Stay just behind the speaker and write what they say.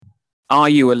Are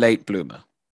you a late bloomer?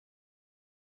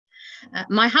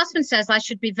 My husband says I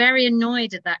should be very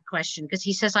annoyed at that question because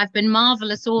he says I've been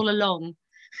marvellous all along.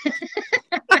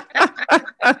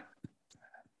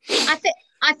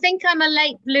 I think I'm a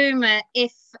late bloomer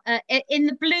if in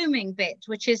the blooming bit,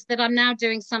 which is that I'm now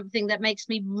doing something that makes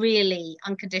me really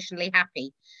unconditionally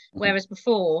happy. Whereas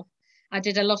before I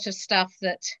did a lot of stuff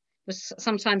that was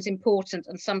sometimes important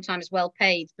and sometimes well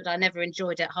paid, but I never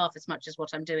enjoyed it half as much as what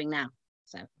I'm doing now.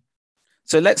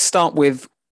 So let's start with,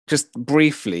 just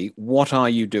briefly, what are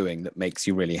you doing that makes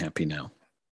you really happy now?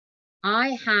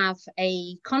 I have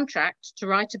a contract to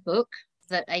write a book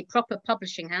that a proper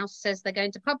publishing house says they're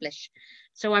going to publish.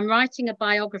 So I'm writing a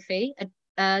biography,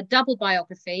 a double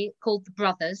biography called The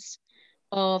Brothers,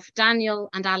 of Daniel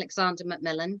and Alexander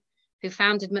Macmillan, who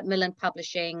founded Macmillan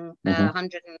Publishing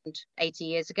 180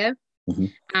 years ago.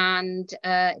 And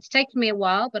it's taken me a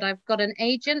while, but I've got an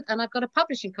agent and I've got a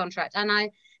publishing contract, and I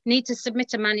need to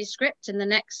submit a manuscript in the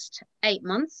next 8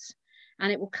 months,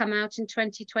 and it will come out in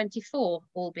 2024,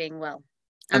 all being well.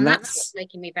 And that's what's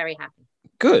making me very happy.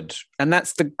 Good. And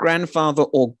that's the grandfather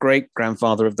or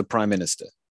great-grandfather of the Prime Minister?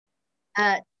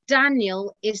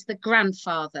 Daniel is the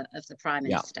grandfather of the Prime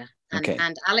Minister. Yeah. Okay.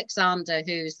 And Alexander,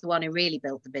 who's the one who really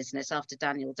built the business after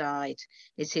Daniel died,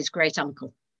 is his great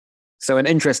uncle. So an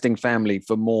interesting family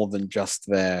for more than just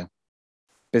their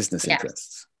business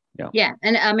interests. Yeah.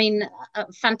 And I mean,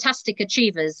 fantastic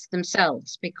achievers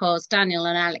themselves, because Daniel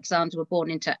and Alexander were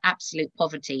born into absolute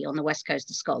poverty on the west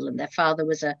coast of Scotland. Their father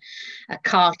was a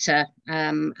carter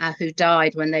who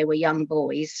died when they were young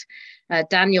boys.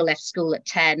 Daniel left school at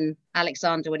 10,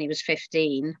 Alexander when he was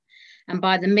 15. And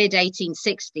by the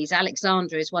mid-1860s,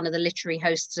 Alexander is one of the literary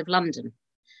hosts of London.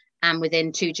 And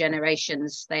within 2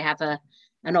 generations, they have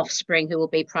an offspring who will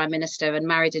be Prime Minister and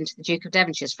married into the Duke of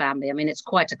Devonshire's family. I mean, it's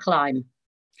quite a climb.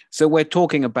 So we're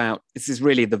talking about, this is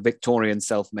really the Victorian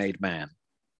self-made man.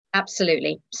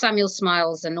 Absolutely. Samuel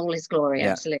Smiles and all his glory.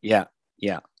 Absolutely.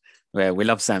 Yeah. Well, we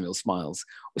love Samuel Smiles.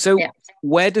 So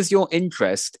where does your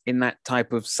interest in that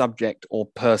type of subject or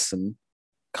person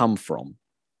come from?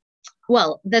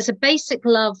 Well, there's a basic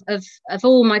love of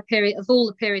all my period, of all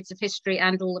the periods of history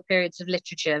and all the periods of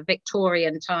literature.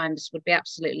 Victorian times would be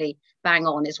absolutely bang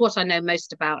on. It's what I know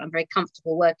most about. I'm very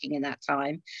comfortable working in that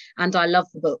time, and I love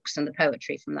the books and the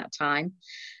poetry from that time.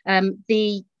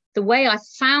 The way I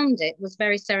found it was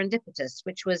very serendipitous,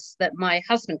 which was that my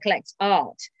husband collects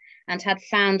art and had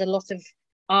found a lot of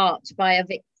art by a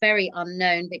very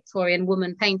unknown Victorian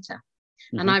woman painter.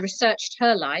 And I researched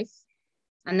her life.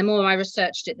 And the more I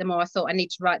researched it, the more I thought I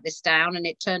need to write this down. And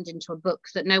it turned into a book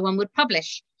that no one would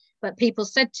publish. But people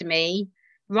said to me,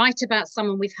 write about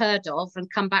someone we've heard of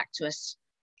and come back to us.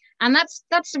 And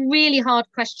that's a really hard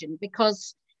question,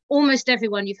 because almost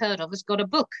everyone you've heard of has got a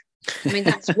book. I mean,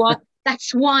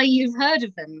 that's why you've heard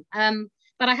of them.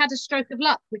 But I had a stroke of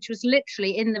luck, which was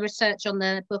literally in the research on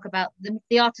the book about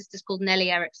the artist is called Nelly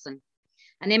Erichsen.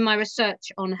 And in my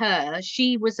research on her,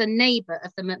 she was a neighbour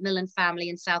of the Macmillan family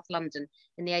in South London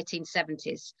in the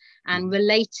 1870s and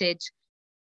related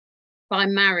by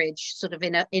marriage, sort of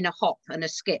in a hop and a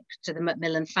skip, to the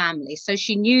Macmillan family. So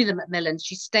she knew the Macmillans,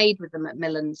 she stayed with the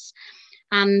Macmillans.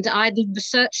 And I'd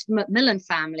researched the Macmillan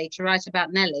family to write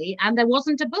about Nelly, and there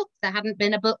wasn't a book. There hadn't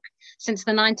been a book since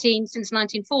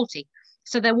 1940.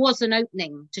 So there was an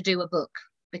opening to do a book,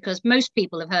 because most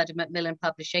people have heard of Macmillan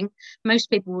Publishing. Most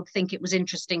people would think it was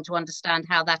interesting to understand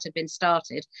how that had been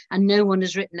started, and no one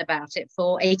has written about it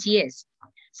for 80 years.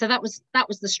 So that was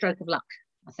the stroke of luck,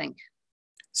 I think.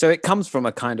 So it comes from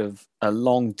a kind of a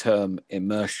long-term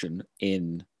immersion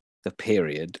in the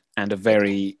period and a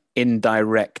very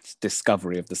indirect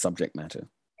discovery of the subject matter.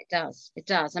 It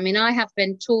does. I mean, I have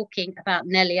been talking about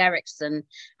Nelly Erichsen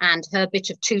and her bit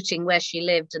of Tooting, where she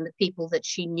lived, and the people that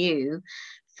she knew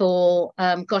for,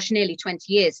 nearly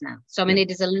 20 years now. So, I mean,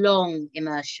 it is a long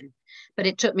immersion, but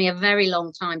it took me a very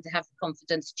long time to have the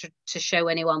confidence to show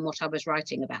anyone what I was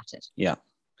writing about it. Yeah.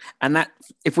 And that,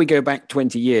 if we go back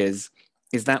 20 years,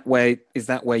 is that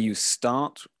where you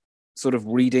start sort of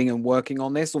reading and working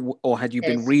on this, or had you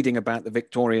been reading about the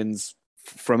Victorians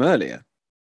from earlier?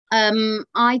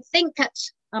 I think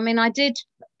I did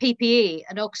PPE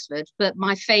at Oxford, but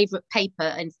my favourite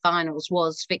paper in finals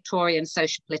was Victorian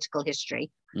social political history.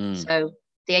 So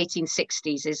the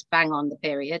 1860s is bang on the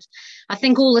period. I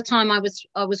think all the time I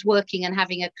was working and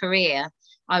having a career,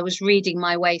 I was reading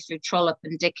my way through Trollope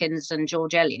and Dickens and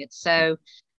George Eliot,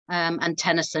 and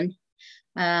Tennyson.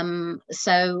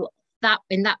 So that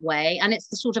in that way, and it's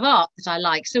the sort of art that I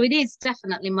like. So it is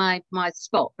definitely my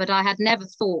spot, but I had never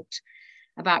thought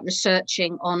about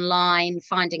researching online,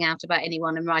 finding out about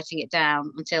anyone and writing it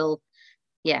down until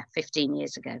 15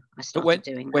 years ago, I But started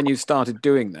doing that. when you started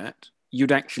doing that,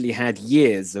 you'd actually had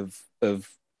years of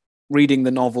reading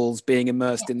the novels, being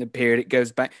immersed in the period. It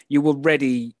goes back. You were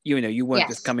ready. You weren't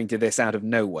just coming to this out of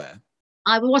nowhere.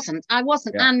 I wasn't.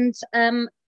 Yeah.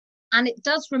 And it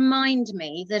does remind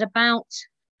me that it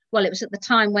was at the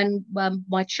time when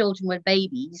my children were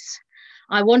babies.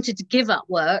 I wanted to give up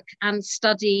work and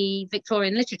study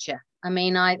Victorian literature. I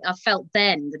mean, I felt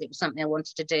then that it was something I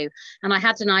wanted to do. And I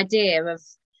had an idea of,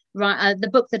 the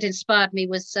book that inspired me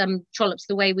was Trollope's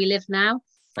The Way We Live Now.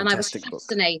 Fantastic and I was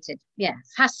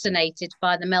fascinated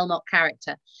by the Melmotte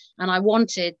character. And I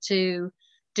wanted to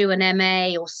do an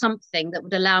MA or something that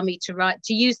would allow me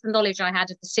to use the knowledge I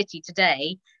had of the city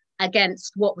today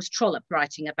against what was Trollope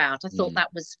writing about. I thought that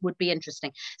would be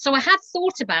interesting. So I had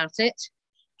thought about it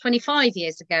 25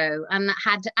 years ago and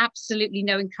had absolutely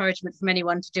no encouragement from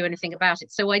anyone to do anything about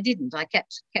it. So I didn't. I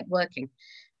kept working.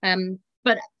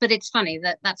 But it's funny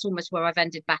that's almost where I've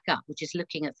ended back up, which is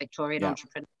looking at Victorian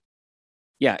entrepreneurs.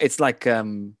 Yeah, it's like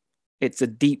it's a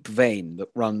deep vein that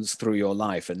runs through your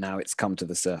life, and now it's come to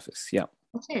the surface. Yeah,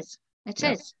 it is.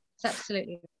 It's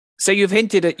absolutely. So you've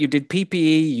hinted at you did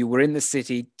PPE, you were in the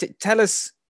city. Tell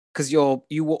us, because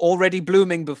you were already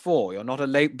blooming before. You're not a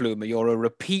late bloomer, you're a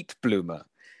repeat bloomer.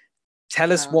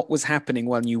 Tell us what was happening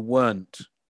when you weren't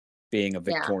being a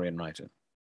Victorian writer.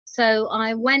 So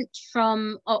I went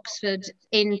from Oxford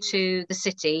into the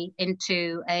city,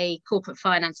 into a corporate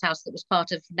finance house that was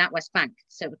part of NatWest Bank.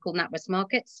 So it was called NatWest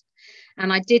Markets.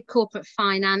 And I did corporate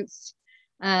finance.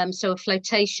 So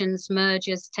flotations,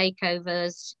 mergers,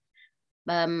 takeovers,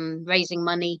 raising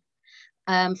money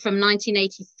from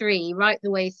 1983 right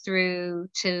the way through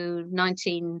to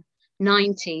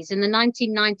 1990s. In the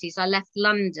 1990s, I left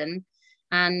London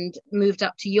and moved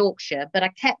up to Yorkshire, but I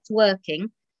kept working.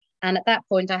 And at that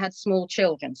point, I had small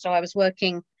children. So I was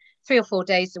working 3 or 4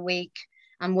 days a week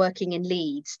and working in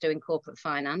Leeds doing corporate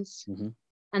finance. Mm-hmm.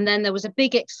 And then there was a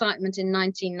big excitement in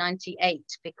 1998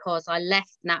 because I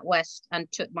left NatWest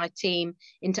and took my team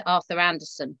into Arthur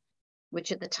Andersen,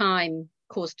 which at the time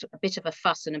caused a bit of a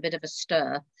fuss and a bit of a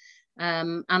stir.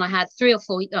 And I had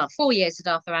 4 years at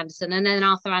Arthur Andersen, and then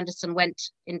Arthur Andersen went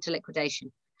into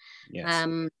liquidation. Yes.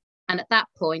 And at that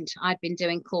point, I'd been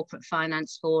doing corporate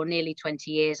finance for nearly 20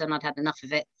 years, and I'd had enough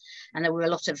of it. And there were a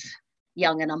lot of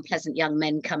young and unpleasant young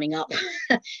men coming up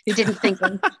who didn't think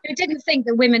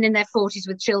that women in their 40s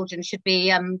with children should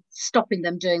be stopping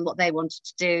them doing what they wanted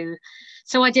to do.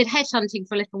 So I did headhunting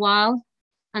for a little while.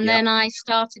 And then I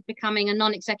started becoming a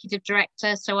non-executive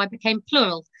director. So I became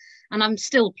plural, and I'm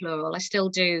still plural. I still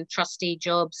do trustee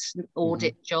jobs,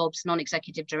 audit jobs,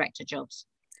 non-executive director jobs.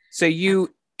 So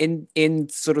you, in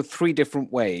sort of 3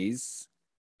 different ways,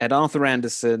 at Arthur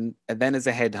Andersen, and then as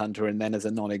a headhunter, and then as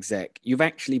a non-exec, you've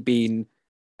actually been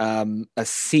a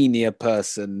senior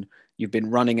person. You've been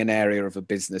running an area of a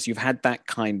business. You've had that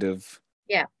kind of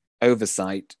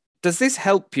oversight. Does this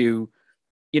help you?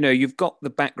 You've got the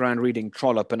background reading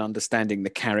Trollope and understanding the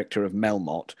character of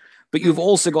Melmotte, but you've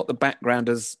also got the background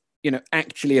as,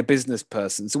 actually a business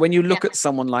person. So when you look at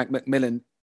someone like Macmillan,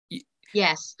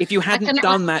 yes, if you hadn't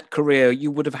done that career,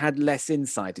 you would have had less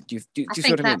insight. Do you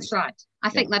see what I mean? That's right. I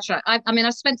think that's right. I mean,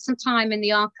 I've spent some time in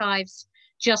the archives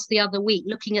just the other week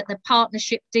looking at the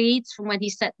partnership deeds from when he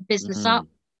set the business up.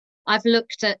 I've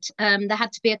looked at, there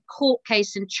had to be a court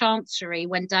case in Chancery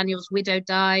when Daniel's widow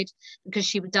died because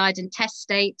she died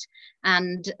intestate,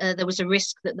 and there was a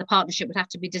risk that the partnership would have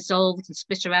to be dissolved and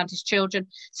split around his children.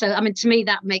 So, I mean, to me,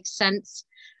 that makes sense.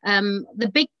 The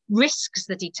big risks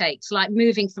that he takes, like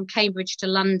moving from Cambridge to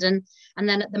London. And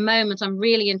then at the moment, I'm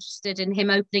really interested in him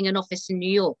opening an office in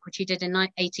New York, which he did in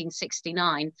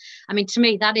 1869. I mean, to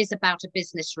me, that is about a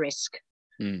business risk.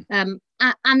 And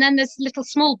then there's little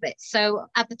small bits. So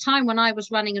at the time when I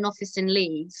was running an office in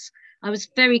Leeds, I was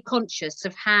very conscious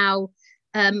of how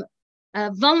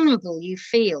vulnerable you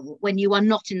feel when you are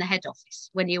not in the head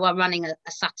office, when you are running a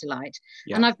satellite.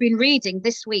 And I've been reading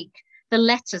this week the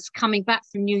letters coming back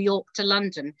from New York to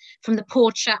London from the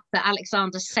poor chap that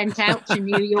Alexander sent out to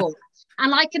New York.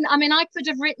 And I could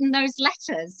have written those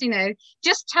letters,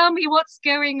 just tell me what's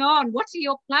going on. What are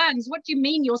your plans? What do you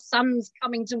mean your son's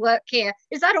coming to work here?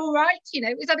 Is that all right?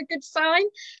 Is that a good sign?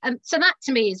 So that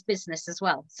to me is business as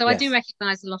well. So I do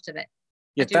recognize a lot of it.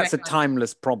 Yes, that's a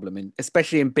timeless problem,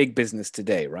 especially in big business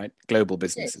today, right? Global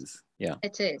businesses. Yeah.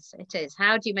 It is.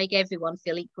 How do you make everyone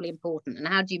feel equally important? And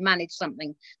how do you manage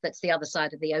something that's the other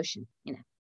side of the ocean?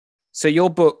 So your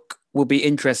book will be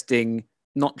interesting,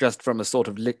 not just from a sort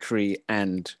of literary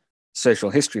and social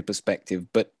history perspective,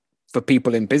 but for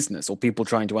people in business or people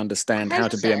trying to understand how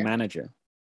to be a manager.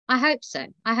 I hope so.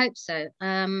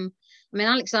 I mean,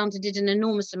 Alexander did an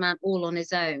enormous amount all on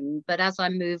his own, but as I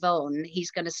move on,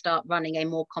 he's going to start running a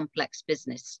more complex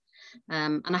business.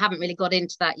 And I haven't really got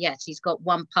into that yet. He's got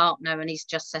one partner and he's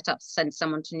just set up to send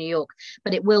someone to New York,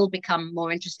 but it will become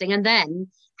more interesting. And then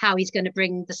how he's going to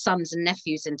bring the sons and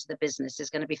nephews into the business is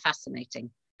going to be fascinating,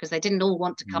 because they didn't all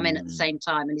want to come in at the same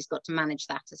time, and he's got to manage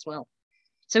that as well.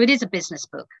 So it is a business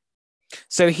book.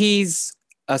 So he's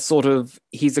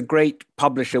a great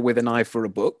publisher with an eye for a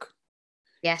book.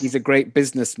 Yes. He's a great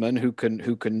businessman who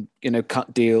can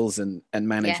cut deals and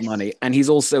manage money, and he's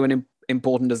also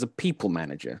important as a people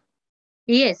manager.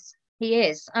 He is,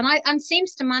 and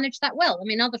seems to manage that well. I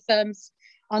mean, other firms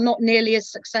are not nearly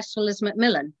as successful as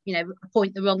Macmillan.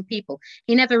 Appoint the wrong people.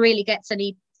 He never really gets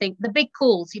anything. The big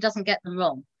calls, he doesn't get them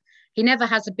wrong. He never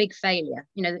has a big failure.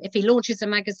 If he launches a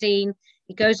magazine,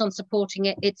 he goes on supporting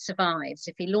it. It survives.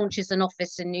 If he launches an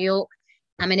office in New York,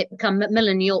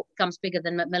 Macmillan New York becomes bigger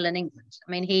than Macmillan England.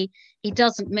 I mean, he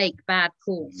doesn't make bad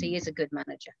calls. He is a good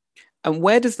manager. And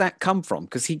where does that come from?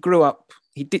 Because he grew up,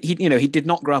 he did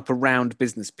not grow up around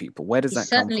business people. Where does that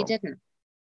come from?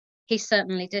 He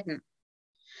certainly didn't.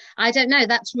 I don't know.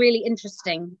 That's really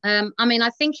interesting.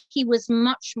 I think he was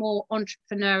much more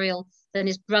entrepreneurial than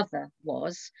his brother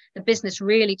was. The business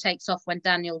really takes off when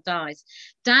Daniel dies.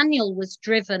 Daniel was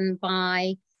driven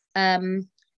by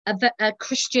a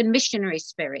Christian missionary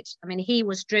spirit. I mean, he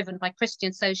was driven by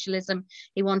Christian socialism.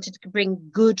 He wanted to bring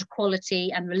good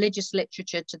quality and religious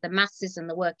literature to the masses and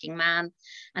the working man.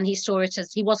 And he saw it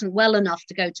as he wasn't well enough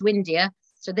to go to India.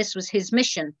 So this was his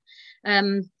mission.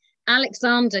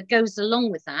 Alexander goes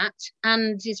along with that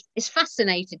and is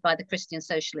fascinated by the Christian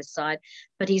socialist side,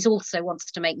 but he also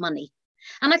wants to make money.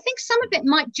 And I think some of it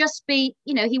might just be,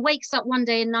 he wakes up one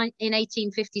day in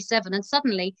 1857 and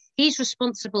suddenly he's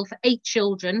responsible for 8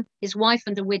 children, his wife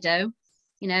and a widow,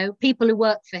 people who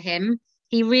work for him.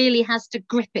 He really has to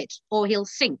grip it or he'll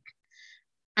sink.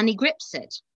 And he grips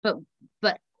it. But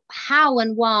how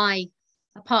and why,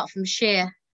 apart from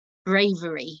sheer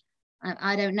bravery,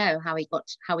 I don't know how he got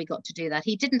to do that.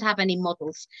 He didn't have any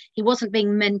models. He wasn't being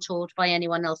mentored by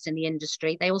anyone else in the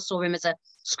industry. They all saw him as a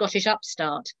Scottish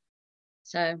upstart.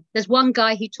 So there's one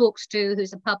guy he talks to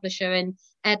who's a publisher in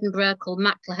Edinburgh called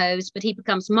MacLehose, but he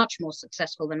becomes much more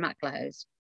successful than MacLehose.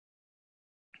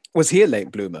 Was he a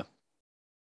late bloomer?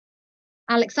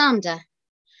 Alexander.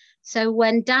 So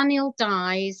when Daniel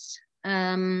dies,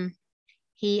 how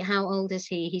old is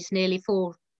he? He's nearly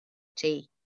 40.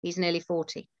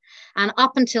 And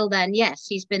up until then, yes,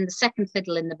 he's been the second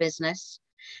fiddle in the business.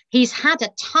 He's had a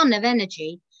ton of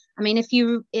energy. I mean, if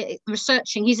you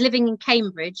researching, he's living in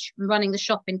Cambridge and running the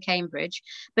shop in Cambridge,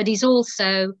 but he's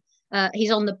also,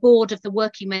 he's on the board of the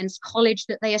Working Men's College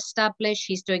that they establish.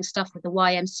 He's doing stuff with the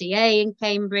YMCA in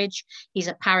Cambridge. He's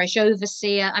a parish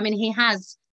overseer. I mean, he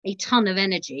has a ton of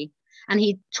energy. And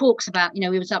he talks about, he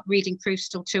was up reading proofs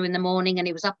till 2 a.m, and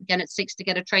he was up again at 6 to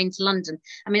get a train to London.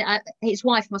 I mean, his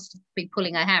wife must have been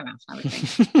pulling her hair out, I would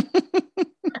think.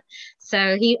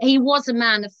 So he was a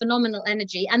man of phenomenal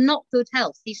energy and not good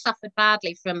health. He suffered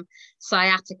badly from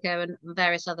sciatica and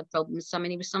various other problems. I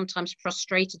mean, he was sometimes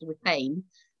frustrated with pain,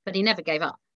 but he never gave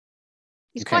up.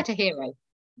 He's quite a hero.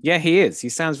 Yeah, he is. He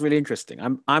sounds really interesting.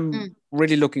 I'm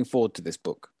really looking forward to this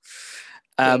book.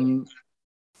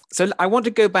 So I want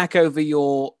to go back over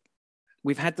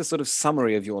we've had the sort of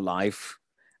summary of your life.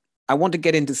 I want to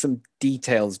get into some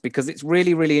details because it's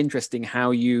really, really interesting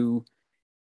how you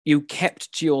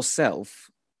kept to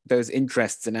yourself those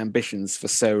interests and ambitions for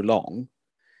so long.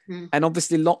 And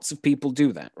obviously lots of people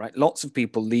do that, right? Lots of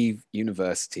people leave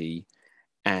university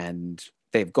and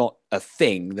they've got a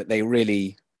thing that they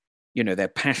really, they're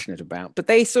passionate about, but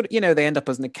they sort of, they end up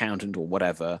as an accountant or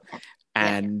whatever.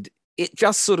 And it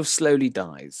just sort of slowly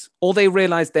dies, or they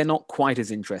realize they're not quite as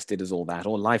interested as all that,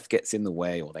 or life gets in the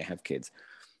way, or they have kids.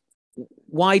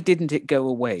 Why didn't it go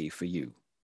away for you?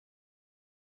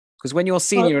 Because when you're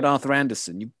senior at Arthur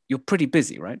Andersen, you're pretty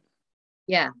busy, right?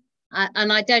 Yeah.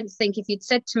 And I don't think if you'd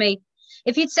said to me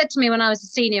when I was a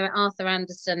senior at Arthur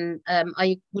Andersen,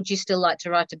 would you still like to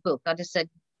write a book? I'd have said,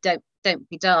 don't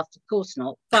be daft, of course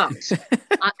not. But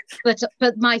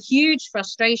but my huge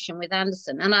frustration with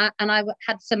Andersen, and I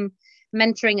had some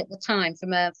mentoring at the time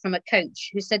from a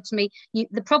coach who said to me,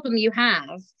 the problem you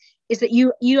have is that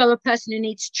you are a person who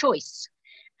needs choice.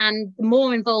 And the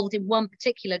more involved in one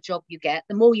particular job you get,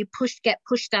 the more you get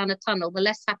pushed down a tunnel, the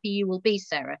less happy you will be,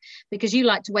 Sarah, because you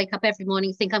like to wake up every morning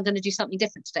and think, I'm going to do something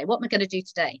different today. What am I going to do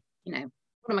today? What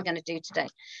am I going to do today?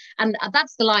 And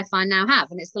that's the life I now have.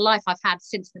 And it's the life I've had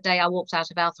since the day I walked out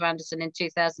of Arthur Andersen in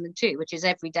 2002, which is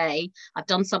every day I've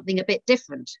done something a bit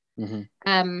different.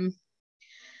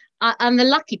 And the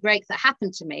lucky break that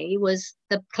happened to me was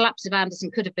the collapse of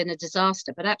Andersen could have been a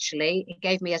disaster, but actually it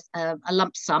gave me a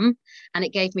lump sum, and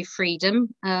it gave me freedom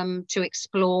to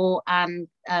explore and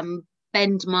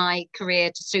bend my career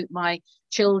to suit my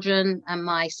children and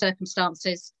my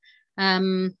circumstances.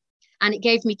 And it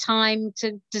gave me time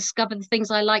to discover the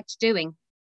things I liked doing.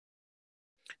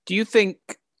 Do you think,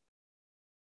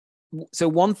 so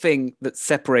one thing that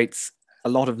separates a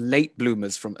lot of late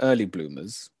bloomers from early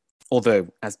bloomers, although,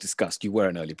 as discussed, you were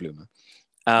an early bloomer.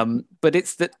 But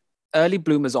it's that early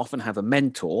bloomers often have a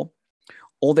mentor,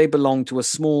 or they belong to a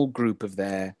small group of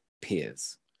their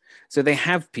peers. So they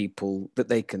have people that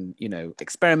they can,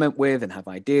 experiment with and have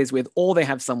ideas with, or they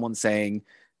have someone saying,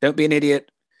 don't be an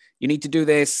idiot, you need to do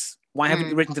this, why haven't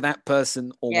you written to that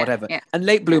person, or whatever. Yeah. And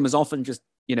late bloomers often just,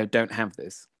 don't have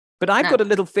this. But I've got a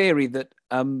little theory that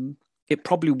it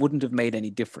probably wouldn't have made any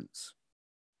difference.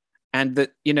 And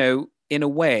that, in a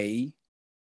way,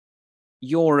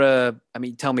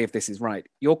 tell me if this is right.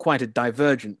 You're quite a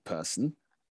divergent person.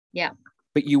 Yeah.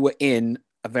 But you were in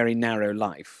a very narrow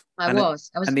life. I was.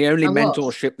 And the only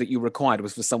mentorship that you required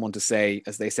was for someone to say,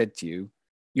 as they said to you,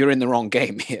 you're in the wrong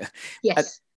game here.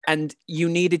 Yes. And you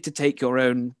needed to take your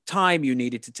own time. You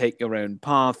needed to take your own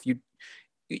path.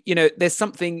 There's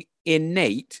something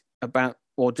innate about,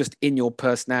 or just in your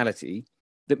personality,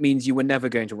 that means you were never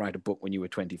going to write a book when you were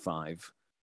 25.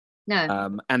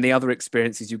 No. And the other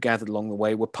experiences you gathered along the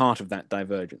way were part of that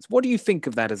divergence. What do you think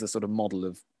of that as a sort of model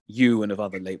of you and of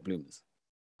other late bloomers?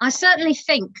 I certainly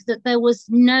think that there was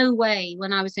no way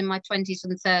when I was in my 20s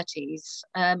and 30s,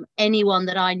 anyone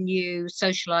that I knew,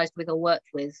 socialized with or worked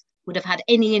with would have had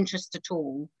any interest at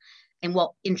all in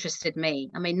what interested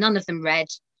me. I mean, none of them read.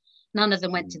 None of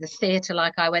them went to the theatre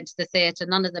like I went to the theatre.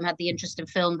 None of them had the interest in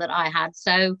film that I had.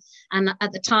 So, and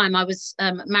at the time I was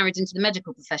married into the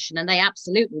medical profession, and they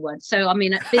absolutely weren't. So, I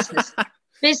mean, at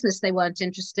business, they weren't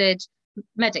interested.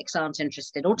 Medics aren't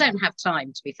interested, or don't have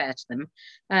time, to be fair to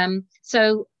them.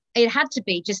 So it had to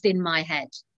be just in my head.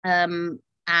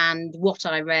 And what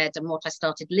I read and what I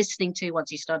started listening to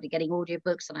once you started getting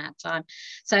audiobooks and I had time.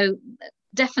 So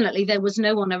definitely there was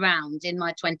no one around in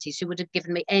my 20s who would have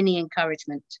given me any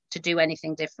encouragement to do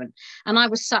anything different. And I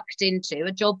was sucked into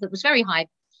a job that was very high,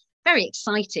 very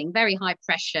exciting, very high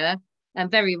pressure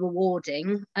and very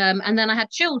rewarding. And then I had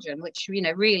children, which,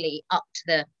 really upped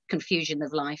the confusion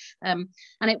of life. And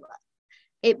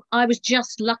I was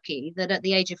just lucky that at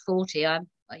the age of 40,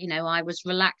 I was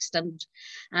relaxed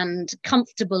and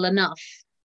comfortable enough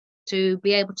to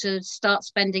be able to start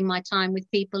spending my time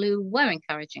with people who were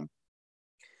encouraging.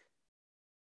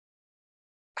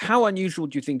 How unusual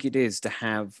do you think it is to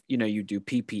have, you do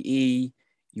PPE,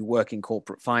 you work in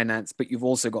corporate finance, but you've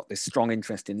also got this strong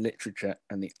interest in literature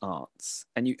and the arts.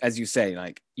 And you, as you say,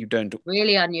 you don't...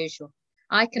 Really unusual.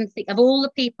 I can think of all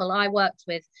the people I worked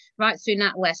with right through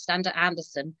NatWest and at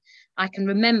Andersen. I can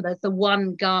remember the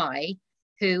one guy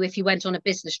who, if you went on a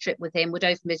business trip with him, would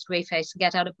open his briefcase and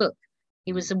get out a book.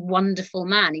 He was a wonderful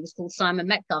man. He was called Simon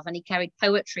Metcalf, and he carried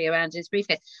poetry around his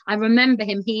briefcase. I remember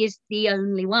him. He is the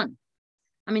only one.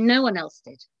 I mean, no one else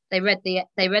did. They read the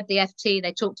FT.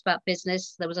 They talked about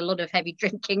business. There was a lot of heavy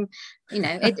drinking.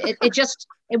 It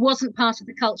wasn't part of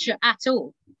the culture at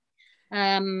all.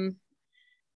 And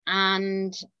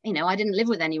I didn't live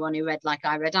with anyone who read like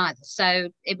I read either. So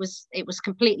it was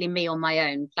completely me on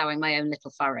my own, ploughing my own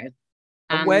little furrow.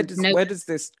 And where does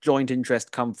this joint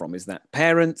interest come from? Is that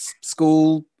parents,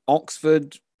 school,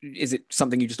 Oxford? Is it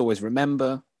something you just always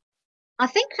remember? I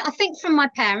think from my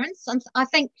parents, and I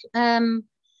think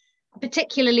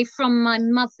particularly from my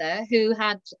mother, who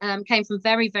had came from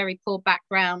very, very poor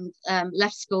background,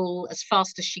 left school as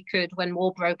fast as she could when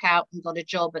war broke out and got a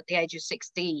job at the age of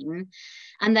 16.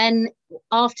 And then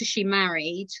after she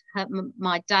married,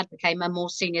 my dad became a more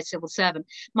senior civil servant.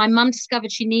 My mum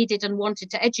discovered she needed and wanted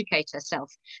to educate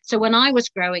herself. So when I was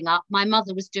growing up, my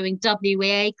mother was doing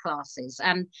WEA classes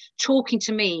and talking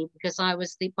to me, because I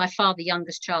was by far the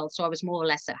youngest child, so I was more or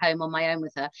less at home on my own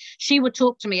with her. She would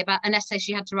talk to me about an essay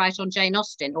she had to write on Jane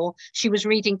Austen, or she was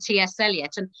reading T.S.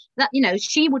 Eliot, and that,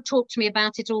 she would talk to me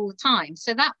about it all the time.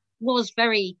 So that was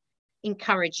very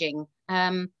encouraging.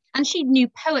 And she knew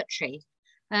poetry.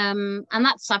 And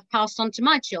that's I've passed on to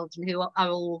my children, who are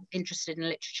all interested in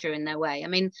literature in their way. I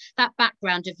mean, that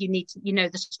background of you need to,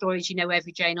 the stories,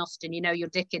 every Jane Austen, your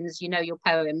Dickens, your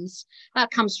poems,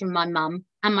 that comes from my mum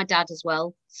and my dad as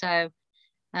well. So,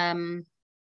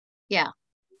 yeah.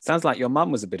 Sounds like your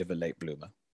mum was a bit of a late bloomer.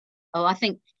 Oh, I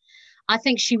think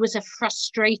she was a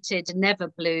frustrated, never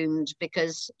bloomed,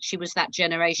 because she was that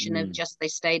generation of just they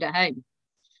stayed at home,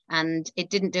 and it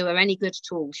didn't do her any good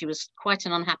at all. She was quite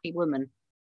an unhappy woman.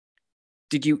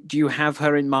 do you have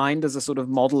her in mind as a sort of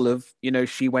model of,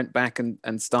 she went back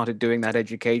and started doing that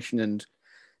education, and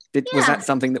was that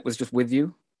something that was just with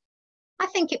you? I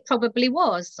think it probably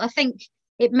was. I think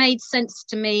it made sense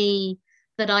to me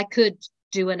that I could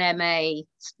do an MA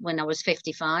when I was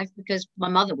 55, because my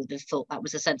mother would have thought that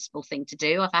was a sensible thing to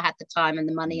do. If I had the time and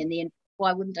the money and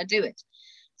why wouldn't I do it?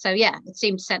 So yeah, it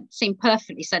seemed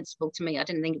perfectly sensible to me. I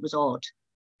didn't think it was odd.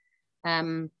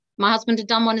 My husband had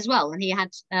done one as well, and he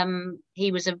had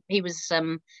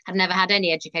never had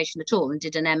any education at all, and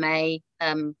did an MA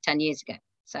 10 years ago.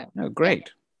 So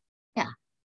great.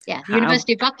 Yeah.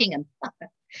 University of Buckingham.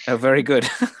 Oh, very good.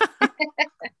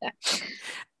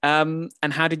 And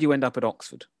how did you end up at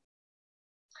Oxford?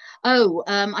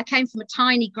 I came from a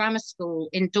tiny grammar school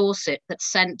in Dorset that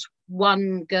sent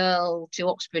one girl to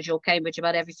Oxbridge or Cambridge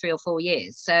about every 3 or 4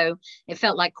 years. So it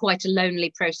felt like quite a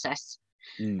lonely process.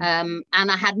 And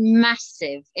I had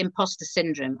massive imposter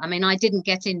syndrome. I mean, I didn't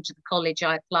get into the college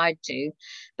I applied to,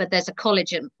 but there's a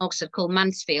college at Oxford called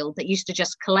Mansfield that used to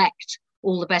just collect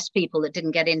all the best people that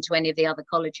didn't get into any of the other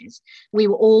colleges. We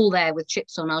were all there with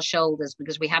chips on our shoulders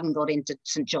because we hadn't got into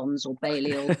St John's or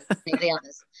Balliol or any of the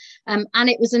others. And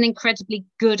it was an incredibly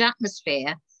good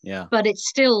atmosphere. Yeah. But it's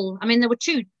still, I mean, there were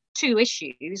two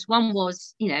issues. One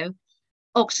was,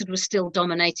 Oxford was still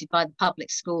dominated by the public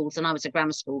schools, and I was a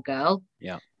grammar school girl.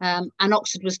 Yeah. And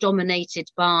Oxford was dominated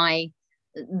by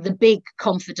the big,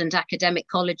 confident academic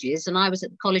colleges, and I was at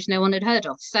the college no one had heard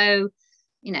of. So,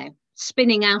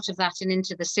 spinning out of that and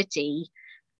into the city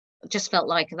just felt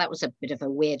like that was a bit of a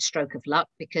weird stroke of luck,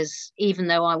 because even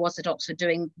though I was at Oxford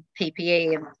doing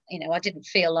PPE, and I didn't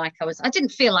feel like I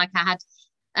had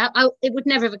it would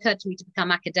never have occurred to me to become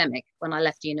academic when I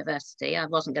left university. I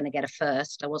wasn't going to get a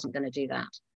first. I wasn't going to do that.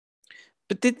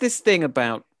 But did this thing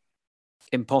about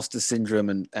imposter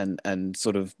syndrome and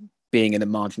sort of being in a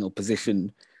marginal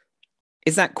position,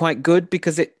 is that quite good?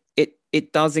 Because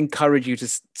it does encourage you to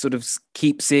sort of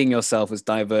keep seeing yourself as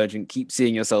divergent, keep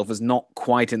seeing yourself as not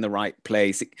quite in the right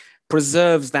place. It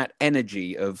preserves that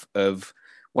energy of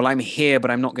well, I'm here, but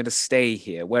I'm not going to stay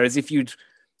here. Whereas if you'd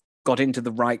got into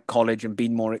the right college and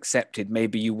been more accepted,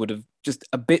 maybe you would have just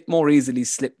a bit more easily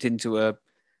slipped into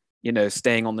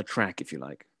staying on the track, if you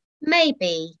like.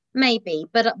 Maybe,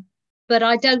 but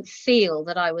I don't feel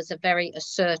that I was a very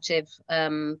assertive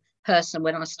person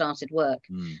when I started work.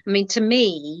 I mean, to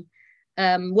me,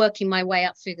 working my way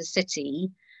up through the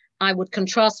city, I would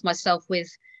contrast myself with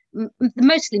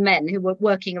mostly men who were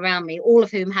working around me, all of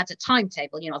whom had a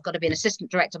timetable. I've got to be an assistant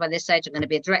director by this age, I'm going to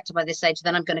be a director by this age,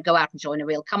 then I'm going to go out and join a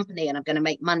real company and I'm going to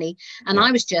make money. And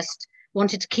I was just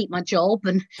wanted to keep my job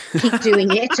and keep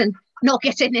doing it and not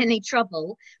get in any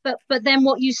trouble. But then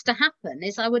what used to happen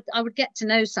is I would get to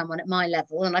know someone at my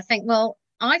level, and I think, well,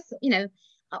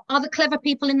 are the clever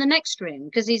people in the next room?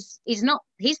 Because he's not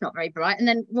very bright. And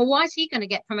then, well, why is he going to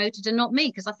get promoted and not me?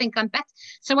 Because I think I'm better.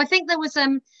 So I think there's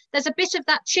a bit of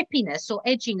that chippiness or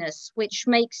edginess which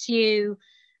makes you,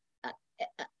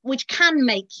 which can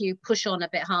make you push on a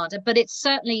bit harder. But it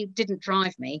certainly didn't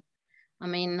drive me. I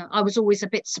mean, I was always a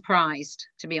bit surprised,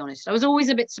 to be honest. I was always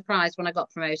a bit surprised when I got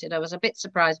promoted. I was a bit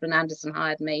surprised when Andersen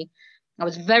hired me. I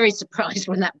was very surprised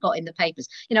when that got in the papers.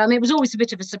 It was always a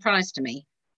bit of a surprise to me.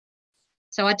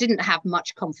 So I didn't have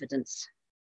much confidence.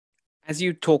 As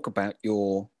you talk about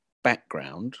your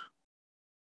background,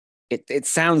 it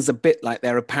sounds a bit like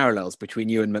there are parallels between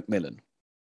you and Macmillan.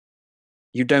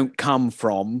 You don't come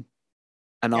from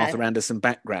an Arthur Andersen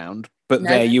background, but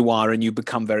there you are and you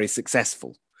become very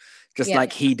successful. Just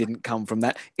like he didn't come from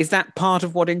that. Is that part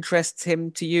of what interests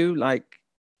him to you? Like,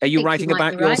 are you writing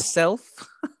about yourself?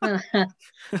 Well,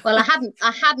 I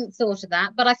hadn't thought of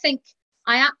that, but I think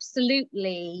I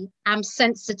absolutely am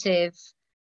sensitive.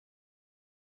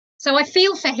 So I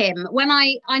feel for him when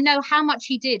I know how much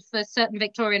he did for certain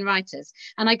Victorian writers,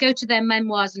 and I go to their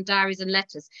memoirs and diaries and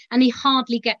letters, and he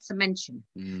hardly gets a mention.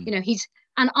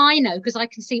 And I know, because I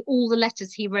can see all the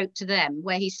letters he wrote to them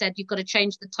where he said, you've got to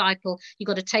change the title, you've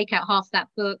got to take out half that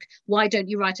book, why don't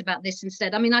you write about this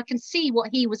instead? I mean, I can see what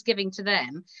he was giving to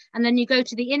them. And then you go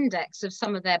to the index of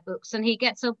some of their books and he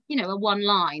gets a one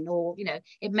line, or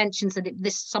it mentions that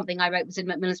this something I wrote was in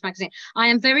Macmillan's magazine. I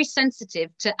am very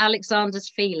sensitive to Alexander's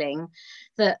feeling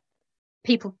that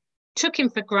people took him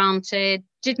for granted,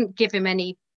 didn't give him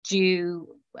any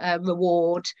due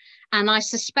reward. And I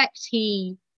suspect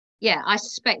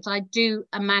I do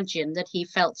imagine that he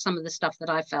felt some of the stuff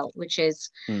that I felt, which is,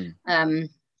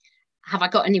 have I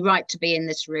got any right to be in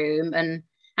this room? And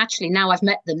actually, now I've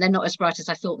met them, they're not as bright as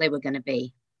I thought they were going to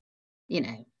be,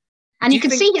 And you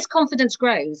can see his confidence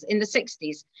grows in the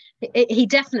 60s. He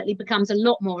definitely becomes a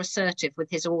lot more assertive with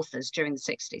his authors during the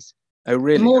 60s. Oh,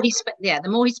 really? The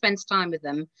more he spends time with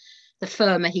them, the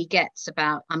firmer he gets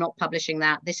about, I'm not publishing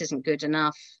that, this isn't good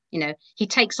enough. You know, he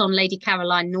takes on Lady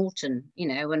Caroline Norton, you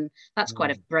know, and that's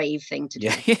quite a brave thing to do.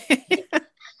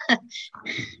 Yeah.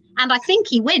 And I think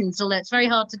he wins, although it's very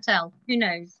hard to tell. Who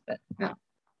knows? But yeah.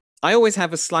 I always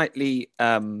have a slightly,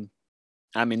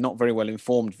 not very well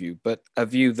informed view, but a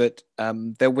view that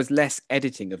there was less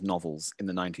editing of novels in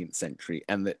the 19th century,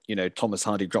 and that, you know, Thomas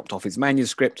Hardy dropped off his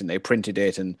manuscript and they printed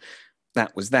it, and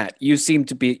that was that. You seem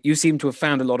to have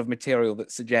found a lot of material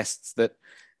that suggests that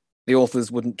the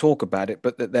authors wouldn't talk about it,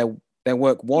 but that their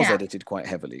work was edited quite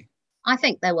heavily. I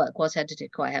think their work was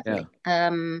edited quite heavily.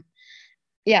 And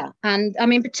I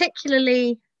mean,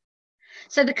 particularly,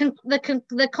 so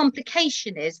the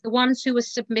complication is the ones who were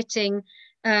submitting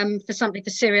for something for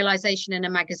serialization in a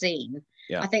magazine.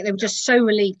 I think they were just so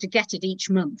relieved to get it each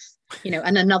month, you know,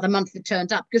 and another month it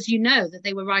turned up, because you know that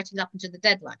they were writing up until the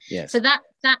deadline. So that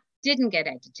didn't get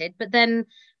edited. But then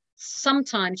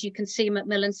sometimes you can see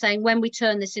Macmillan saying, when we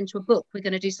turn this into a book, we're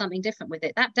going to do something different with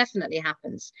it. That definitely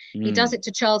happens. He does it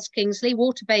to Charles Kingsley.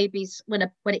 Water Babies, when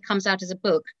it comes out as a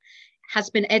book, has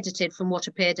been edited from what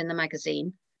appeared in the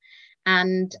magazine.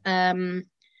 And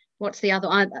what's the other?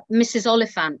 Mrs.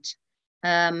 Oliphant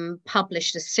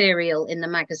published a serial in the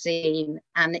magazine,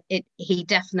 and he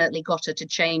definitely got her to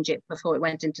change it before it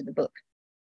went into the book.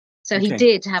 So he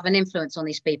did have an influence on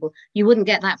these people. You wouldn't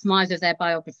get that from either of their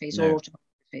biographies or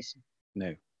autobiographies.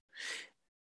 No.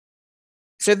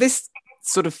 So this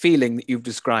sort of feeling that you've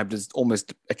described as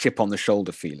almost a chip on the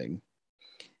shoulder feeling,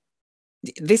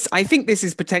 I think this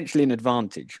is potentially an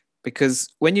advantage, because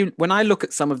when I look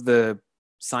at some of the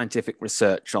scientific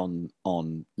research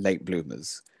on late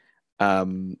bloomers,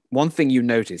 one thing you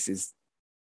notice is,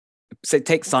 say,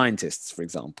 take scientists, for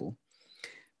example.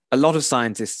 A lot of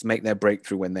scientists make their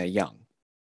breakthrough when they're young.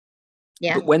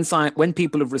 But when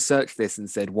people have researched this and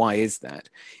said, why is that?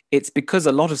 It's because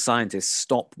a lot of scientists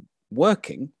stop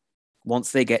working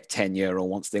once they get tenure or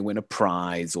once they win a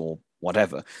prize or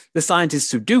whatever. The scientists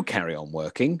who do carry on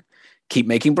working keep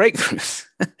making breakthroughs.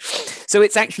 So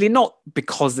it's actually not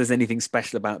because there's anything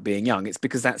special about being young. It's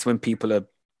because that's when people are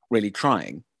really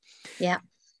trying. Yeah.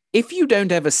 If you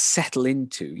don't ever settle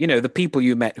into, you know, the people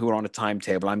you met who are on a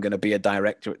timetable, I'm going to be a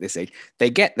director at this age, they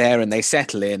get there and they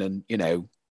settle in and, you know,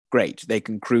 great, they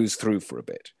can cruise through for a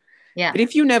bit. Yeah. But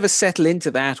if you never settle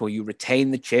into that, or you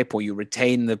retain the chip, or you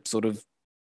retain the sort of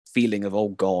feeling of, oh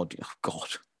God,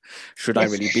 should I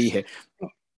really be here?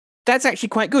 That's actually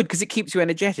quite good, because it keeps you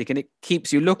energetic and it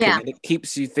keeps you looking and it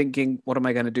keeps you thinking, what am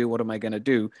I going to do? What am I going to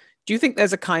do? Do you think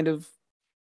there's a kind of,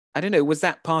 I don't know, was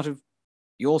that part of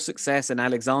your success and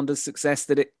Alexander's success,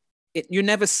 that you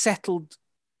never settled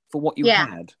for what you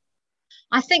had?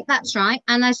 I think that's right.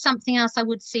 And there's something else I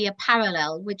would see a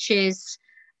parallel, which is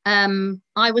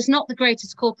I was not the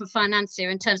greatest corporate financier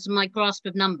in terms of my grasp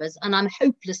of numbers, and I'm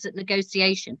hopeless at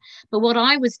negotiation. But what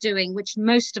I was doing, which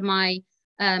most of my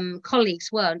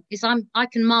colleagues weren't, is I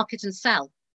can market and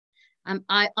sell.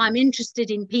 I'm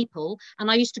interested in people, and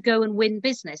I used to go and win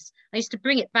business. I used to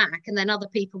bring it back, and then other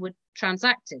people would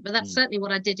transact it. But that's certainly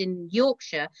what I did in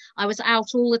Yorkshire. I was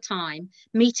out all the time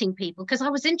meeting people, because I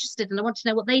was interested and I wanted to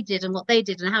know what they did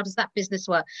and how does that business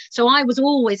work. So I was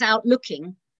always out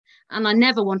looking, and I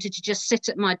never wanted to just sit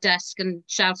at my desk and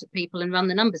shout at people and run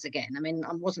the numbers again. I mean,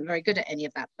 I wasn't very good at any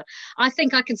of that. But I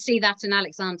think I can see that in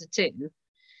Alexander too.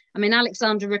 I mean,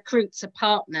 Alexander recruits a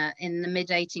partner in the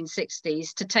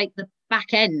mid-1860s to take the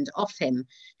back end off him,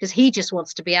 because he just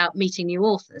wants to be out meeting new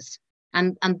authors.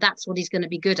 And that's what he's going to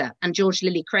be good at. And George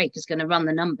Lilly Craik is going to run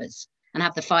the numbers and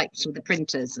have the fights with the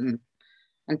printers and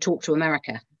talk to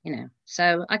America, you know.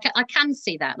 So I can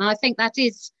see that. And I think that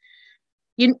is,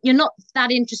 you're not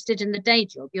that interested in the day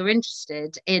job. You're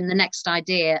interested in the next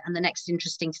idea and the next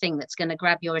interesting thing that's going to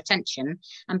grab your attention.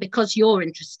 And because you're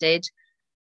interested,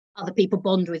 other people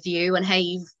bond with you, and hey,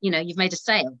 you've made a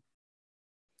sale.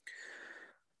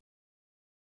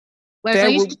 Whereas I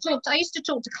used to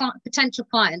talk to potential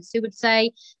clients who would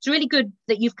say, it's really good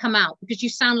that you've come out because you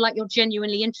sound like you're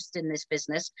genuinely interested in this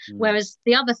business. Whereas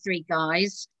the other three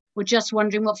guys were just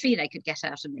wondering what fee they could get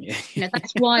out of me. You know,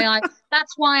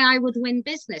 that's why I would win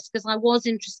business, because I was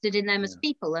interested in them as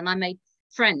people, and I made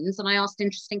friends and I asked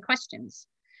interesting questions.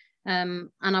 And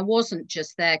I wasn't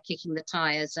just there kicking the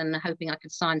tires and hoping I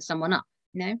could sign someone up,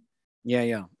 you know?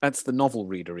 Yeah. That's the novel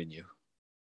reader in you.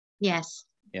 Yes.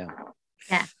 Yeah.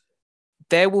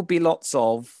 there will be lots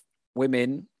of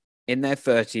women in their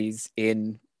 30s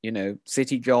in, you know,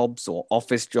 city jobs or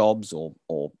office jobs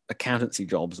or accountancy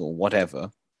jobs or whatever,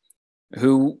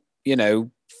 who, you know,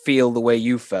 feel the way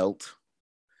you felt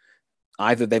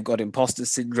either they've got imposter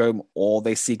syndrome or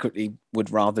they secretly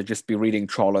would rather just be reading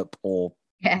Trollope or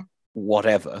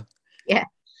whatever. Yeah.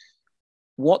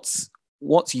 What's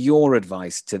your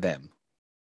advice to them?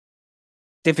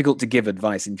 Difficult to give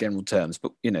advice in general terms,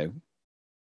 but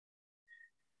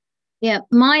Yeah,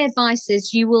 my advice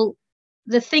is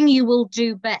the thing you will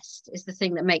do best is the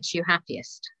thing that makes you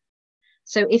happiest.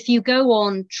 So if you go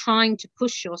on trying to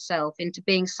push yourself into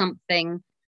being something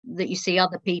that you see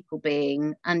other people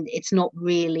being, and it's not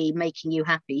really making you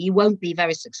happy, you won't be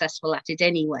very successful at it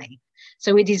anyway.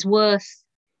 So it is worth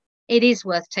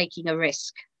taking a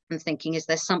risk and thinking, is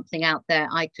there something out there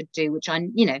I could do, which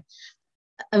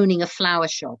owning a flower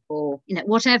shop or,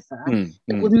 whatever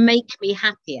that would make me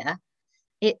happier.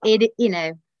 If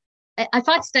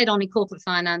I'd stayed on in corporate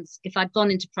finance, if I'd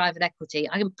gone into private equity,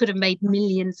 I could have made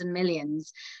millions and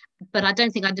millions, but I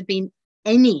don't think I'd have been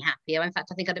any happier. In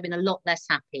fact, I think I'd have been a lot less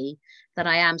happy than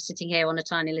I am sitting here on a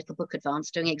tiny little book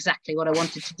advance doing exactly what I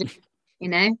wanted to do.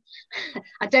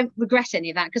 I don't regret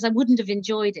any of that because I wouldn't have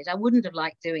enjoyed it. I wouldn't have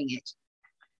liked doing it.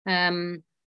 I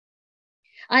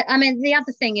mean, the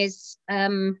other thing is,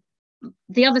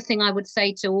 the other thing I would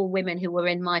say to all women who were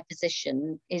in my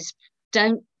position is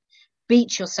don't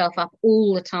beat yourself up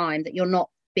all the time that you're not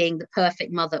being the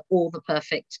perfect mother or the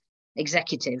perfect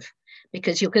executive,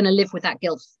 because you're going to live with that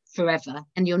guilt forever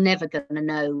and you're never going to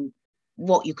know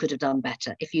what you could have done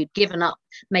better. If you'd given up,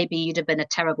 maybe you'd have been a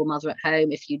terrible mother at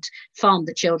home. If you'd farmed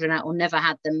the children out or never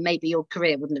had them, maybe your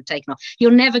career wouldn't have taken off.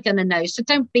 You're never going to know. So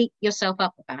don't beat yourself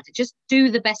up about it. Just do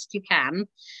the best you can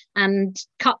and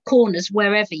cut corners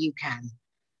wherever you can,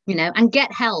 and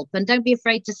get help. And don't be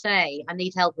afraid to say, I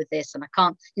need help with this and I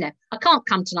can't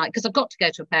come tonight because I've got to go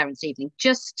to a parents' evening.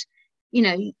 Just,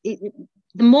 the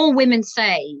more women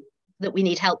say that we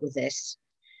need help with this,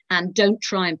 and don't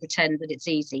try and pretend that it's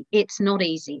easy. It's not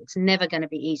easy. It's never going to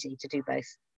be easy to do both.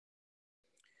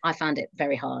 I found it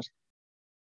very hard.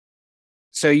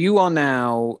 So you are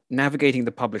now navigating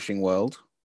the publishing world.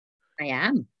 I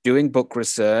am. Doing book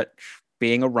research,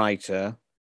 being a writer.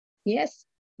 Yes.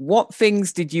 What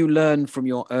things did you learn from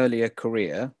your earlier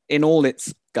career in all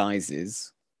its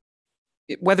guises?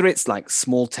 Whether it's like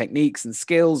small techniques and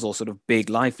skills or sort of big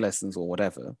life lessons or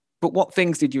whatever. But what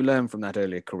things did you learn from that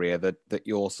earlier career that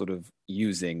you're sort of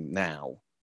using now?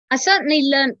 I certainly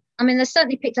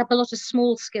picked up a lot of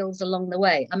small skills along the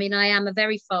way. I mean, I am a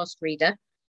very fast reader.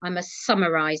 I'm a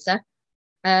summarizer.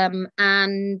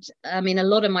 And I mean, a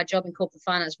lot of my job in corporate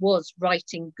finance was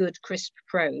writing good, crisp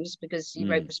prose because you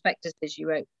wrote prospectuses, you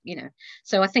wrote,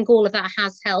 So I think all of that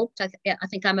has helped. I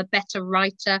think I'm a better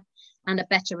writer and a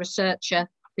better researcher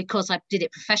because I did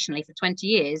it professionally for 20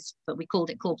 years, but we called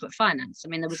it corporate finance. I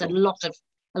mean, there was a lot of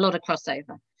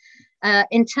crossover.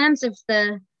 In terms of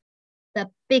the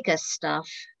bigger stuff,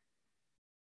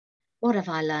 what have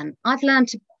I learned? I've learned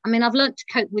to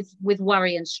cope with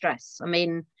worry and stress. I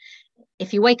mean,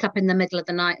 if you wake up in the middle of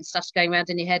the night and stuff's going around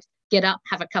in your head, get up,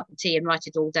 have a cup of tea and write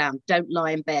it all down. Don't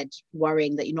lie in bed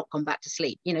worrying that you're not gone back to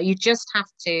sleep. You just have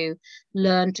to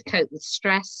learn to cope with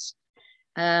stress.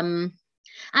 And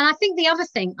I think the other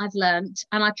thing I've learned,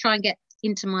 and I try and get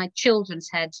into my children's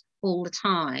head all the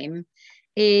time,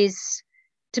 is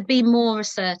to be more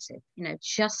assertive,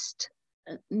 just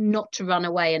not to run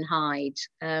away and hide.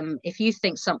 If you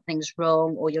think something's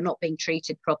wrong or you're not being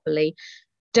treated properly,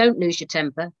 don't lose your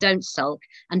temper, don't sulk,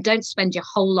 and don't spend your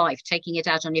whole life taking it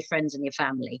out on your friends and your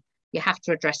family. You have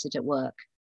to address it at work.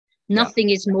 Nothing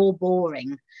is more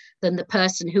boring than the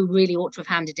person who really ought to have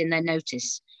handed in their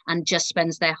notice and just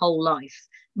spends their whole life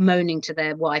moaning to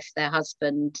their wife, their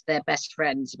husband, their best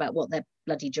friends about what their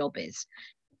bloody job is.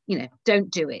 Don't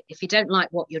do it. If you don't like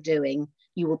what you're doing,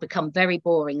 you will become very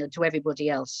boring to everybody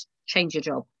else. Change your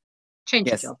job. Change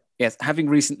your job. Yes, having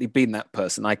recently been that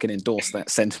person, I can endorse that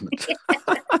sentiment.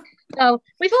 So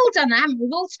we've all done that, haven't we?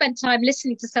 We've all spent time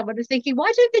listening to someone and thinking,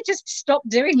 why don't they just stop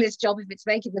doing this job if it's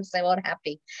making them so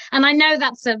unhappy? And I know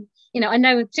that's I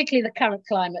know particularly the current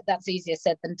climate, that's easier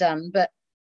said than done, but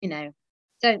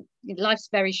life's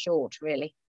very short,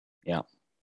 really. Yeah.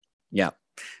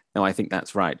 No, I think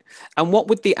that's right. And what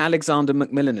would the Alexander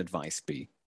Macmillan advice be?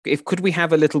 Could we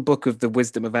have a little book of the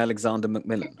wisdom of Alexander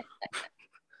Macmillan?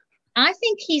 I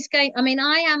think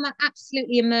I am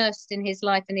absolutely immersed in his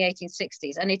life in the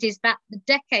 1860s. And it is that the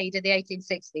decade of the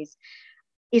 1860s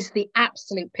is the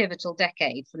absolute pivotal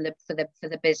decade for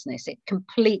the business. It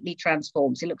completely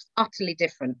transforms. It looks utterly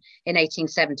different in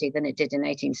 1870 than it did in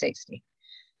 1860.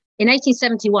 In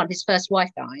 1871, his first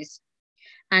wife dies,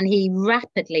 and he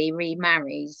rapidly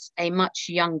remarries a much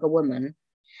younger woman.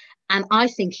 And I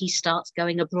think he starts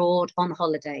going abroad on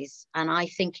holidays. And I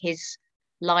think his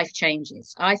life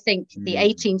changes. I think the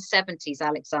 1870s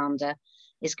Alexander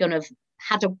is going to have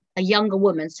had a younger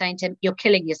woman saying to him, "You're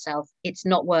killing yourself. It's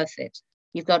not worth it.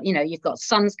 You've got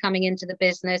sons coming into the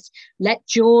business. Let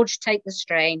George take the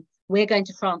strain. We're going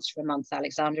to France for a month,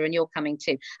 Alexander, and you're coming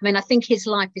too." I mean, I think his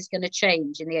life is going to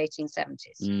change in the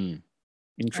 1870s.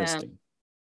 Interesting.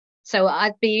 So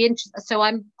I'd be interested. So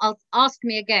I'll ask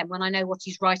me again when I know what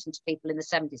he's writing to people in the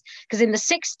 70s, because in the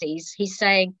 60s he's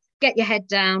saying, "Get your head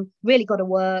down. Really got to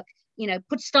work.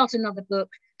 Start another book.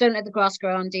 Don't let the grass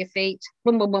grow under your feet."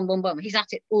 Boom, boom, boom, boom, boom. He's at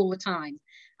it all the time.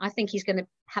 I think he's going to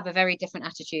have a very different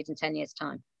attitude in 10 years'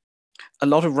 time. A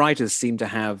lot of writers seem to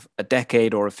have a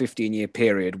decade or a 15-year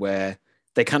period where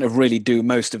they kind of really do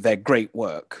most of their great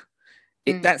work.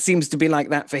 That seems to be like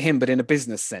that for him, but in a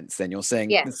business sense. Then you're saying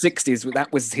the 60s,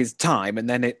 that was his time, and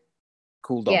then it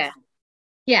cooled off.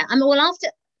 Yeah. I mean,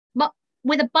 but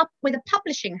with a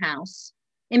publishing house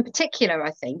in particular, I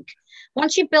think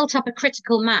once you've built up a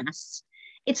critical mass,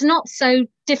 it's not so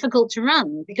difficult to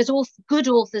run, because all good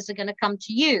authors are going to come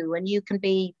to you, and you can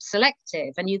be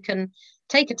selective, and you can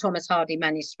take a Thomas Hardy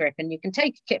manuscript, and you can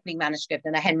take a Kipling manuscript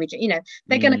and a Henry,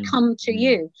 they're going to come to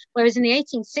you. Whereas in the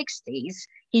 1860s,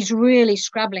 he's really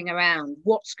scrabbling around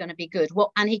what's going to be good,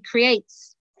 and he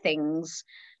creates things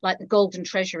like the Golden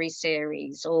Treasury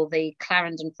series or the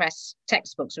Clarendon Press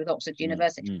textbooks with Oxford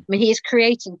University. I mean, he is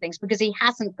creating things because he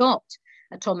hasn't got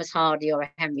a Thomas Hardy or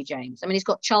a Henry James. I mean, he's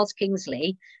got Charles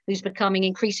Kingsley, who's becoming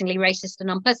increasingly racist and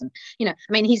unpleasant. I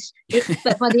mean,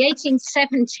 but by the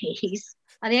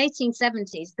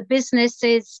 1870s, the business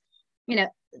is,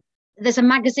 there's a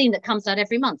magazine that comes out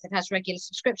every month. It has regular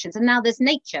subscriptions. And now there's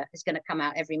Nature is going to come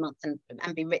out every month and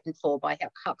be written for by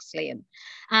Huxley.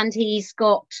 And he's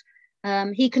got,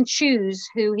 he can choose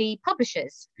who he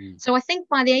publishes. So I think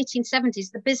by the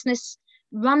 1870s, the business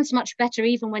runs much better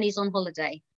even when he's on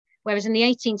holiday. Whereas in the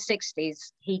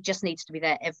 1860s, he just needs to be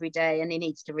there every day, and he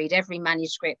needs to read every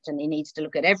manuscript, and he needs to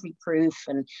look at every proof,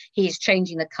 and he's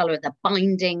changing the color of the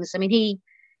bindings. I mean, he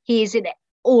is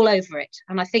all over it.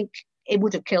 And I think it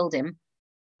would have killed him,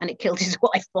 and it killed his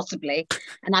wife possibly.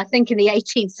 And I think in the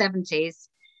 1870s,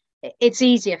 it's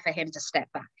easier for him to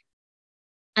step back.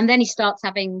 And then he starts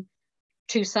having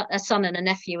a son and a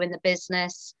nephew in the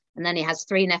business. And then he has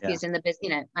 3 nephews in the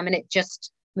business. I mean, it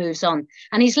just moves on.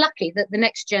 And he's lucky that the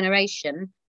next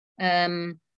generation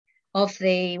of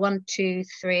the 1, 2,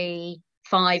 3,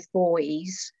 5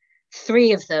 boys,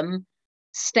 3 of them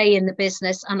stay in the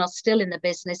business and are still in the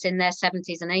business in their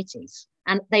 70s and 80s.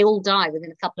 And they all die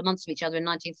within a couple of months of each other in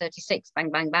 1936.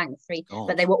 Bang, bang, bang. 3,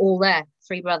 but they were all there,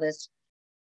 3 brothers.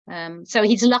 So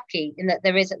he's lucky in that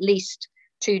there is at least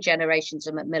 2 generations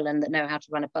of Macmillan that know how to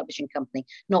run a publishing company.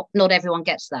 Not everyone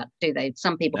gets that, do they?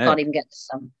 Some people can't even get to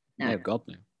some. No, God,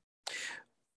 no.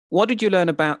 What did you learn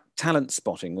about talent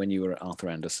spotting when you were at Arthur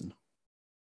Andersen?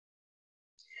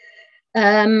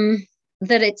 That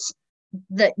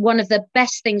one of the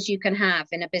best things you can have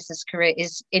in a business career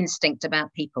is instinct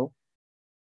about people.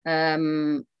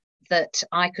 That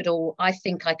I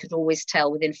think I could always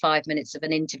tell within 5 minutes of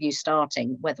an interview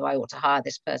starting whether I ought to hire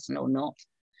this person or not.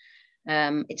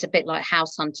 It's a bit like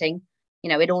house hunting.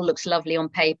 It all looks lovely on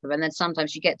paper, and then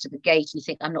sometimes you get to the gate and you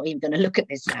think, I'm not even going to look at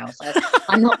this house.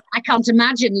 I can't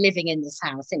imagine living in this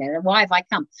house. Why have I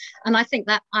come? And I think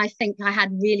I had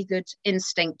really good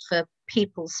instinct for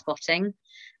people spotting,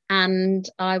 and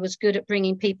I was good at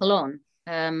bringing people on,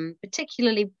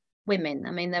 particularly women.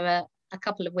 I mean, there are a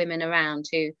couple of women around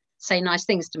who say nice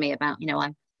things to me about, I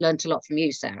learned a lot from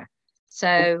you, Sarah.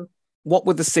 So what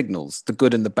were the signals, the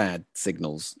good and the bad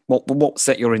signals? What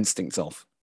set your instincts off?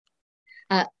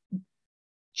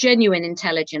 Genuine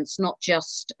intelligence, not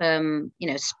just a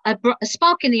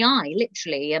spark in the eye,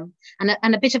 literally,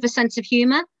 and a bit of a sense of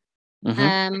humor.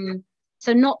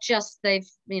 So not just they've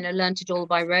learnt it all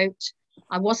by rote.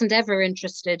 I wasn't ever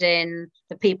interested in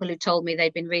the people who told me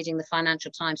they'd been reading the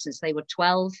Financial Times since they were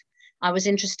 12. I was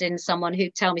interested in someone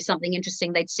who'd tell me something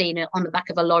interesting they'd seen on the back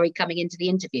of a lorry coming into the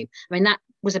interview. I mean, that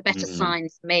was a better sign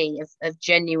for me of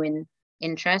genuine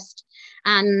interest.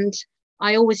 And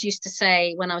I always used to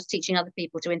say, when I was teaching other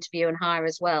people to interview and hire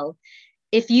as well,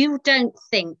 if you don't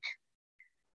think,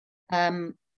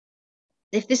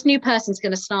 if this new person's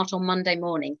going to start on Monday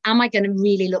morning, am I going to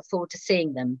really look forward to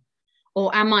seeing them?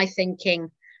 Or am I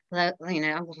thinking, I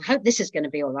hope this is going to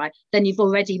be all right? Then you've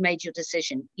already made your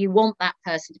decision. You want that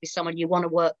person to be someone you want to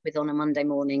work with on a Monday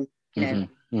morning, when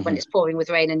it's pouring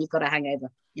with rain and you've got a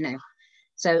hangover,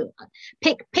 So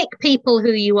pick people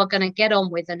who you are going to get on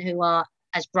with and who are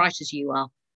as bright as you are,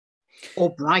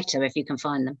 or brighter if you can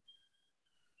find them.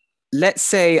 Let's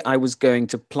say I was going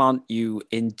to plant you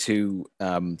into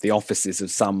the offices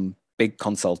of some big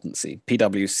consultancy,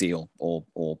 PwC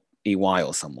or EY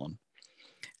or someone,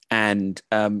 and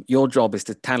your job is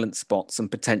to talent spot some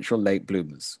potential late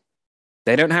bloomers.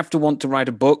 They don't have to want to write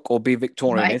a book or be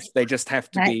Victorianists. Right. They just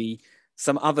have to be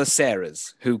some other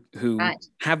Sarahs who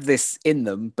have this in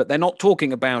them, but they're not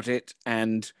talking about it,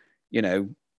 and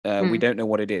we don't know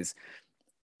what it is.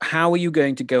 How are you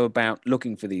going to go about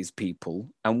looking for these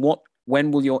people, and when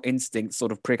will your instincts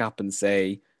sort of prick up and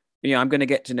say, I'm going to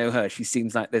get to know her, she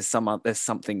seems like there's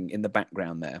something in the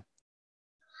background there?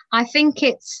 I think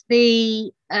it's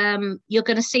you're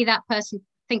going to see that person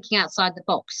thinking outside the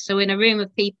box. So in a room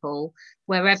of people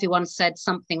where everyone said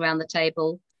something around the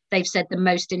table, they've said the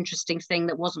most interesting thing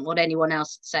that wasn't what anyone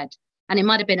else had said. And it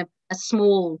might have been a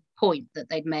small point that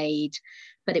they'd made,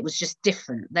 but it was just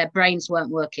different. Their brains weren't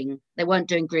working. They weren't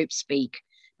doing group speak,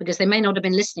 because they may not have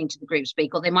been listening to the group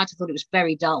speak, or they might have thought it was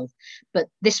very dull. But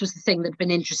this was the thing that had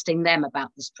been interesting them about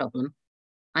this problem.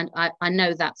 And I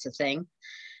know that's a thing.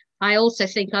 I also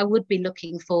think I would be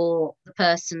looking for the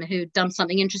person who'd done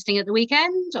something interesting at the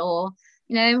weekend, or,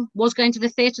 was going to the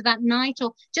theatre that night,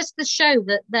 or just to show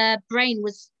that their brain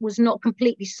was not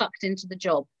completely sucked into the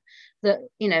job. That,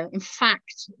 in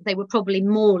fact, they were probably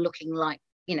more looking like,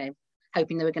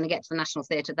 hoping they were going to get to the National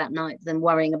Theatre that night than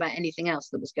worrying about anything else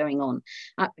that was going on.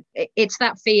 It's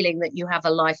that feeling that you have a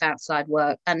life outside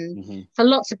work. And for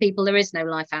lots of people, there is no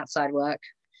life outside work.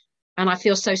 And I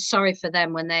feel so sorry for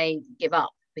them when they give up,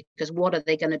 because what are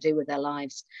they going to do with their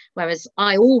lives? Whereas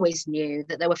I always knew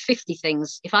that there were 50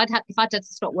 things. If I'd had to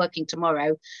stop working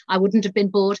tomorrow, I wouldn't have been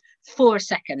bored for a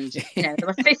second. There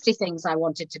were 50 things I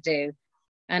wanted to do.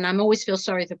 And I always feel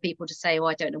sorry for people to say,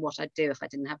 I don't know what I'd do if I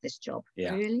didn't have this job.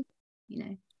 Yeah. Really?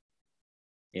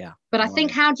 Yeah. But I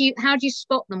think how do you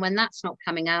spot them when that's not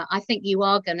coming out? I think you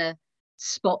are going to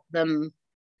spot them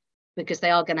because they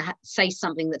are going to say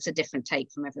something that's a different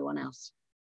take from everyone else.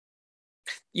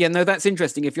 Yeah, no, that's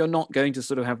interesting. If you're not going to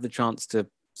sort of have the chance to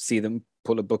see them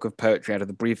pull a book of poetry out of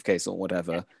the briefcase or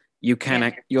whatever, you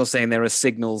can. You're saying there are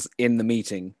signals in the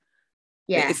meeting.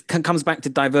 Yeah, it comes back to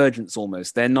divergence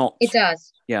almost. They're not. It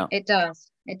does. Yeah, it does.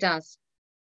 It does.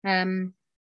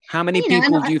 How many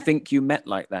people do you think you met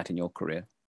like that in your career?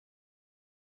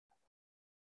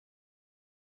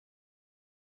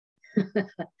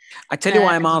 I tell you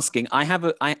why I'm asking.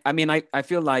 I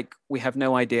feel like we have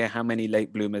no idea how many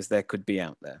late bloomers there could be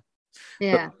out there.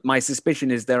 Yeah. But my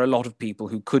suspicion is there are a lot of people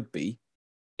who could be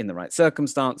in the right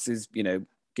circumstances,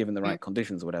 given the right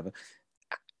conditions or whatever.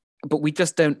 But we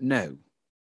just don't know.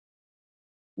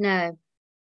 No,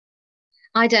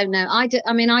 I don't know. I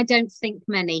don't think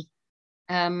many.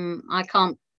 I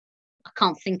can't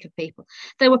think of people.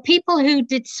 There were people who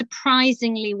did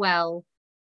surprisingly well.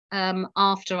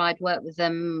 After I'd worked with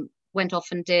them, went off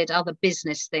and did other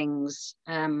business things,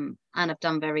 and have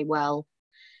done very well.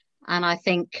 And I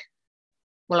think,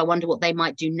 I wonder what they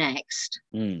might do next.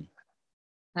 Were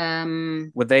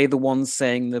they the ones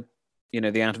saying the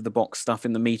out of the box stuff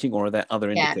in the meeting, or are there other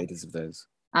indicators of those?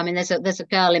 I mean, there's a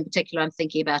girl in particular I'm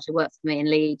thinking about who worked for me in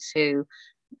Leeds who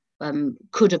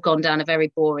could have gone down a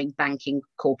very boring banking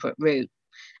corporate route.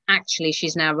 Actually,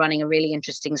 she's now running a really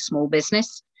interesting small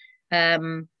business.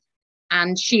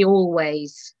 And she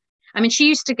always, she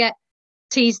used to get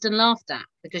teased and laughed at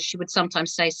because she would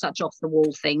sometimes say such off the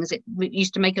wall things. It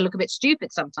used to make her look a bit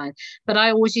stupid sometimes, but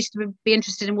I always used to be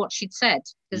interested in what she'd said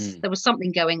because there was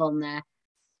something going on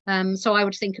there. So I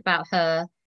would think about her.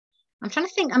 I'm trying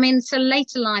to think, so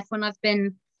later life when I've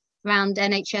been around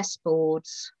NHS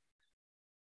boards,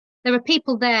 there are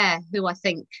people there who I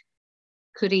think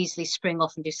could easily spring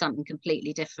off and do something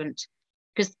completely different,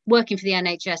 because working for the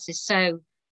NHS is so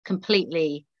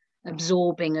completely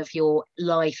absorbing of your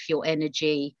life, your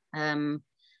energy, and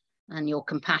your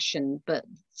compassion. But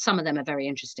some of them are very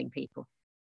interesting people.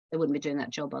 They wouldn't be doing that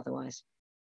job otherwise.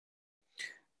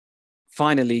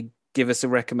 Finally, give us a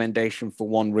recommendation for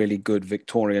one really good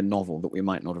Victorian novel that we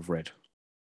might not have read.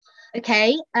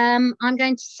 Okay, I'm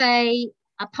going to say,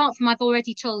 apart from I've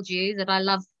already told you that I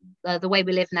love The Way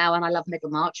We Live Now and I love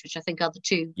Middlemarch, which I think are the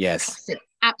two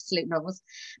absolute novels.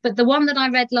 But the one that I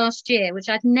read last year, which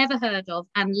I'd never heard of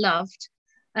and loved,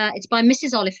 it's by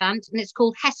Mrs. Oliphant and it's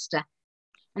called Hester.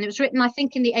 And it was written, I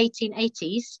think, in the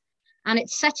 1880s. And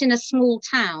it's set in a small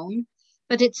town,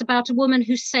 but it's about a woman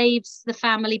who saves the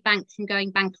family bank from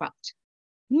going bankrupt.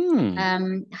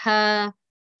 Her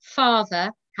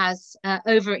father has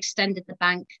overextended the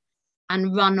bank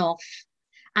and run off.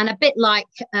 And a bit like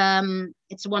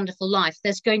It's a Wonderful Life,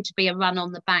 there's going to be a run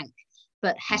on the bank.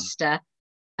 But Hester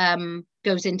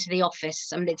goes into the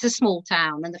office. It's a small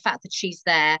town. And the fact that she's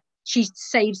there, she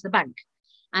saves the bank.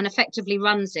 and effectively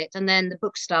runs it. And then the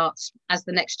book starts as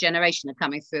the next generation are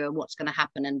coming through, and what's going to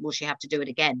happen, and will she have to do it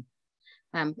again?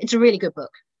 It's a really good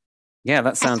book. Yeah,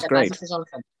 that sounds great.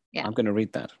 Yeah. I'm going to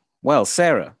read that. Well,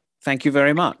 Sarah, thank you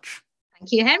very much.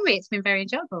 Thank you, Henry. It's been very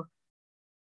enjoyable.